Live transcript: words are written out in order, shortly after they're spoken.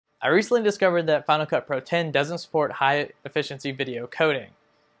I recently discovered that Final Cut Pro 10 doesn't support high efficiency video coding,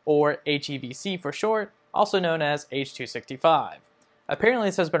 or HEVC for short, also known as H265. Apparently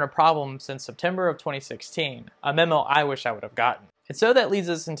this has been a problem since September of 2016, a memo I wish I would have gotten. And so that leads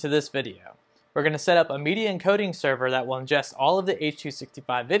us into this video. We're going to set up a media encoding server that will ingest all of the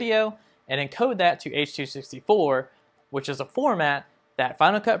H265 video and encode that to H264, which is a format that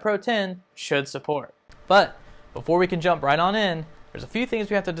Final Cut Pro 10 should support. But before we can jump right on in, there's a few things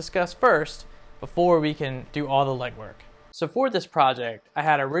we have to discuss first before we can do all the legwork. So for this project, I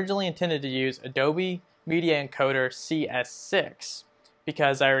had originally intended to use Adobe Media Encoder CS6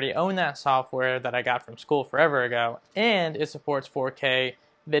 because I already own that software that I got from school forever ago, and it supports 4K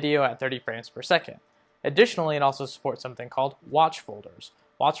video at 30 frames per second. Additionally, it also supports something called watch folders.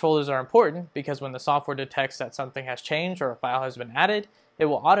 Watch folders are important because when the software detects that something has changed or a file has been added, it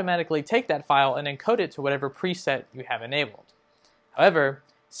will automatically take that file and encode it to whatever preset you have enabled. However,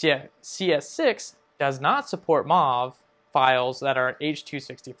 CS6 does not support MOV files that are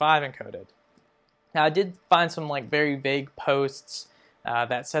H265 encoded. Now, I did find some very vague posts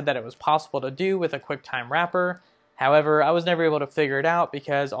that said that it was possible to do with a QuickTime wrapper. However, I was never able to figure it out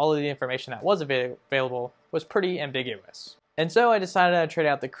because all of the information that was available was pretty ambiguous. And so I decided I'd trade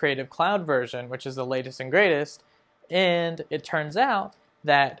out the Creative Cloud version, which is the latest and greatest, and it turns out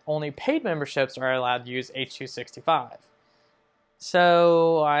that only paid memberships are allowed to use H265.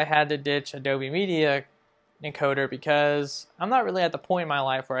 So I had to ditch Adobe Media Encoder because I'm not really at the point in my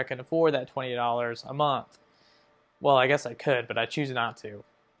life where I can afford that $20 a month. Well, I guess I could, but I choose not to.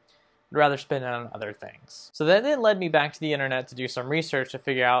 I'd rather spend it on other things. So that then led me back to the internet to do some research to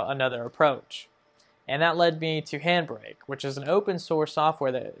figure out another approach. And that led me to handbrake, which is an open source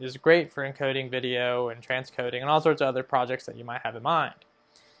software that is great for encoding video and transcoding and all sorts of other projects that you might have in mind.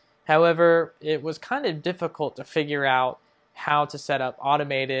 However, it was kind of difficult to figure out how to set up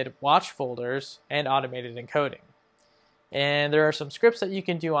automated watch folders and automated encoding. And there are some scripts that you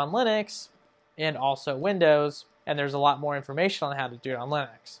can do on Linux and also Windows, and there's a lot more information on how to do it on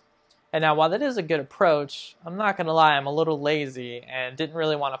Linux. And now while that is a good approach, I'm not going to lie, I'm a little lazy and didn't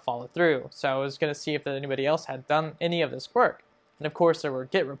really want to follow through. So I was going to see if anybody else had done any of this work. And of course there were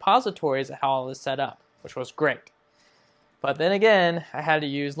Git repositories of how all this is set up, which was great. But then again, I had to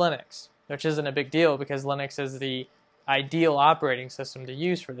use Linux, which isn't a big deal because Linux is the ideal operating system to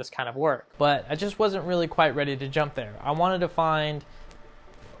use for this kind of work. But I just wasn't really quite ready to jump there. I wanted to find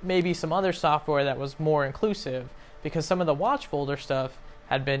maybe some other software that was more inclusive because some of the watch folder stuff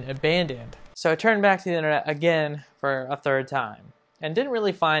had been abandoned. So I turned back to the internet again for a third time and didn't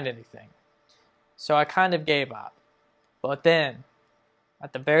really find anything. So I kind of gave up. But then,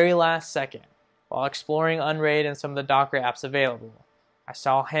 at the very last second, while exploring unRAID and some of the Docker apps available, I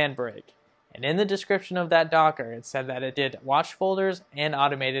saw handbrake. And in the description of that Docker, it said that it did watch folders and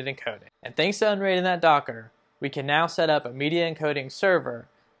automated encoding. And thanks to unRAID and that Docker, we can now set up a media encoding server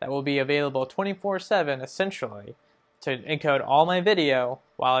that will be available 24/7 essentially to encode all my video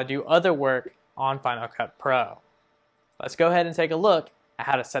while I do other work on Final Cut Pro. Let's go ahead and take a look at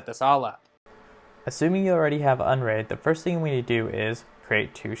how to set this all up. Assuming you already have unRAID, the first thing we need to do is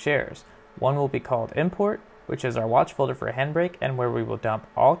create two shares. One will be called import, which is our watch folder for handbrake and where we will dump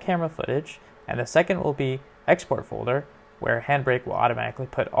all camera footage, and the second will be export folder, where handbrake will automatically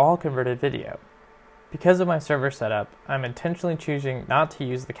put all converted video. Because of my server setup, I'm intentionally choosing not to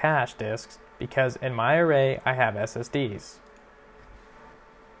use the cache disks because in my array I have SSDs.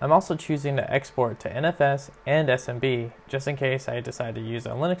 I'm also choosing to export to NFS and SMB just in case I decide to use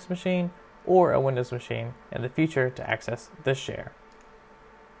a Linux machine or a Windows machine in the future to access this share.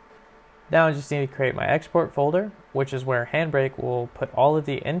 Now I just need to create my export folder, which is where handbrake will put all of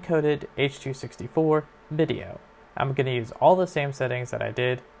the encoded H264 video. I'm going to use all the same settings that I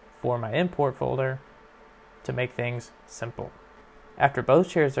did for my import folder to make things simple. After both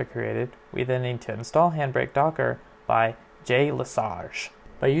shares are created, we then need to install handbrake Docker by JLesage.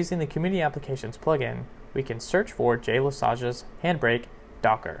 By using the Community Applications plugin, we can search for JLesage's handbrake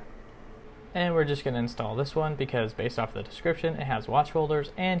Docker. And we're just going to install this one because based off the description it has watch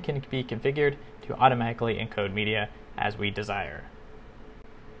folders and can be configured to automatically encode media as we desire.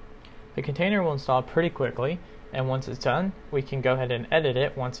 The container will install pretty quickly, and once it's done we can go ahead and edit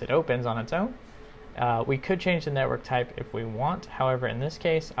it once it opens on its own. We could change the network type if we want, however in this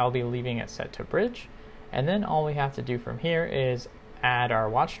case I'll be leaving it set to bridge, and then all we have to do from here is add our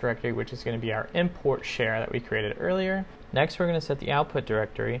watch directory, which is going to be our import share that we created earlier. Next we're going to set the output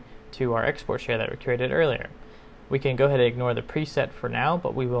directory to our export share that we created earlier. We can go ahead and ignore the preset for now,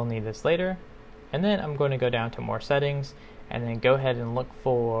 but we will need this later. And then I'm going to go down to more settings and then go ahead and look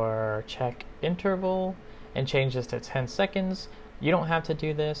for check interval and change this to 10 seconds You don't have to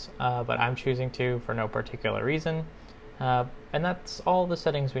do this, but I'm choosing to for no particular reason. And that's all the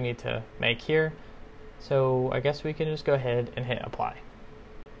settings we need to make here. So I guess we can just go ahead and hit apply.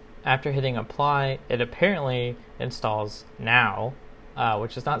 After hitting apply, it apparently installs now,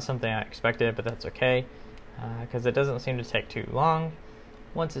 which is not something I expected, but that's okay, because it doesn't seem to take too long.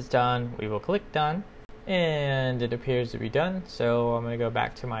 Once it's done, we will click done, and it appears to be done. So I'm going to go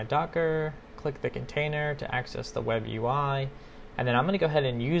back to my Docker, click the container to access the web UI, and then I'm going to go ahead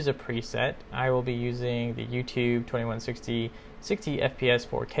and use a preset. I will be using the YouTube 2160 60 FPS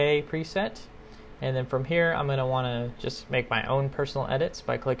 4K preset. And then from here, I'm going to want to just make my own personal edits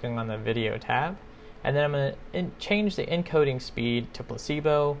by clicking on the video tab. And then I'm going to change the encoding speed to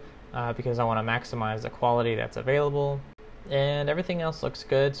placebo because I want to maximize the quality that's available. And everything else looks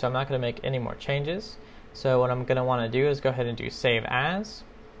good, so I'm not going to make any more changes. So what I'm going to want to do is go ahead and do save as.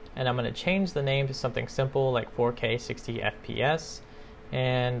 And I'm going to change the name to something simple like 4K 60 FPS.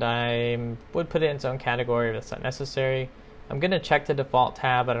 And I would put it in its own category if that's not necessary. I'm going to check the default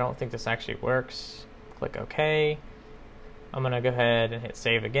tab, but I don't think this actually works. Click OK. I'm going to go ahead and hit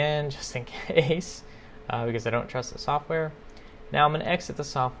save again, just in case, because I don't trust the software. Now I'm going to exit the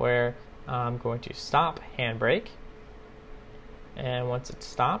software. I'm going to stop handbrake. And once it's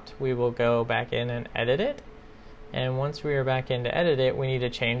stopped, we will go back in and edit it. And once we are back in to edit it, we need to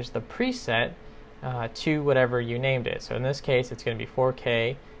change the preset to whatever you named it. So in this case, it's going to be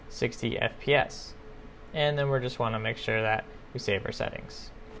 4K 60 FPS. And then we just want to make sure that we save our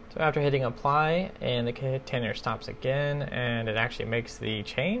settings. So after hitting apply, and the container stops again, and it actually makes the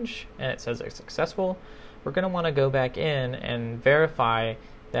change, and it says it's successful, we're going to want to go back in and verify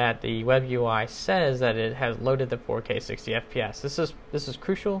that the web UI says that it has loaded the 4K 60 FPS. This is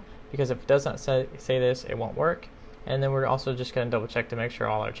crucial, because if it does not say this, it won't work. And then we're also just going to double check to make sure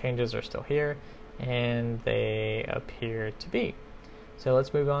all our changes are still here, and they appear to be. So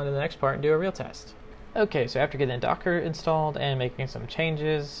let's move on to the next part and do a real test. Okay, so after getting Docker installed and making some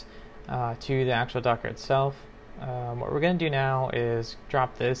changes to the actual Docker itself, what we're going to do now is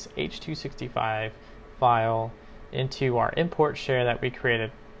drop this H265 file into our import share that we created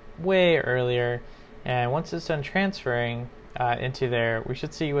way earlier. And once it's done transferring into there, we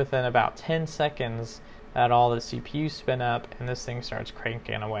should see within about 10 seconds that all the CPUs spin up and this thing starts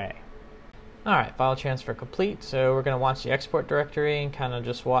cranking away. Alright, file transfer complete. So we're going to watch the export directory and kind of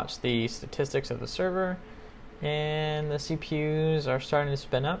just watch the statistics of the server. And the CPUs are starting to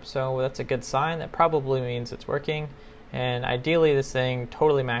spin up, so that's a good sign. That probably means it's working. And ideally this thing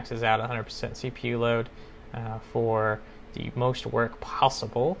totally maxes out 100% CPU load for the most work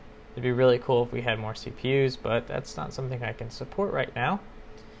possible. It'd be really cool if we had more CPUs, but that's not something I can support right now.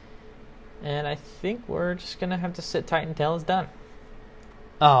 And I think we're just going to have to sit tight until it's done.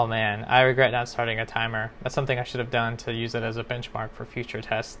 Oh man, I regret not starting a timer. That's something I should have done to use it as a benchmark for future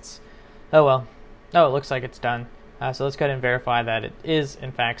tests. Oh well. Oh, it looks like it's done. So let's go ahead and verify that it is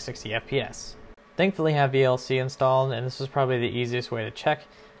in fact 60 FPS. Thankfully I have VLC installed, and this is probably the easiest way to check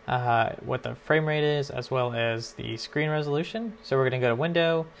what the frame rate is as well as the screen resolution. So we're going to go to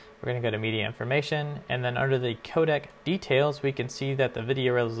Window, we're going to go to Media Information, and then under the codec details we can see that the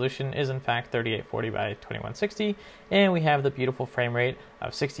video resolution is in fact 3840 by 2160, and we have the beautiful frame rate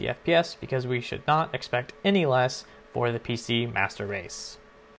of 60 FPS because we should not expect any less for the PC master race.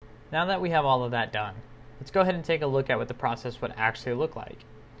 Now that we have all of that done, let's go ahead and take a look at what the process would actually look like.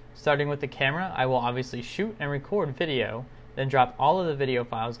 Starting with the camera, I will obviously shoot and record video, then drop all of the video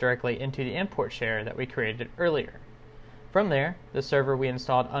files directly into the import share that we created earlier. From there, the server we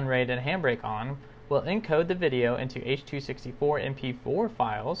installed unRAID and handbrake on will encode the video into H264 MP4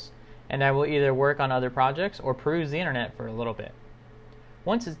 files, and I will either work on other projects or peruse the internet for a little bit.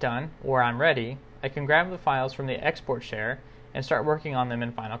 Once it's done, or I'm ready, I can grab the files from the export share and start working on them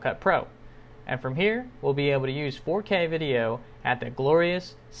in Final Cut Pro. And from here, we'll be able to use 4K video at the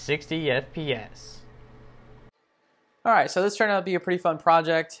glorious 60 FPS. Alright, so this turned out to be a pretty fun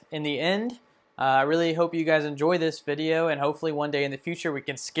project in the end. I really hope you guys enjoy this video, and hopefully one day in the future we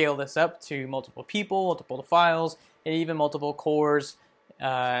can scale this up to multiple people, multiple files, and even multiple cores,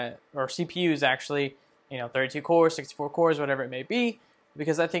 or CPUs actually, 32 cores, 64 cores, whatever it may be,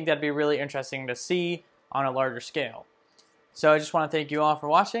 because I think that'd be really interesting to see on a larger scale. So I just want to thank you all for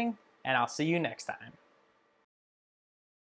watching, and I'll see you next time.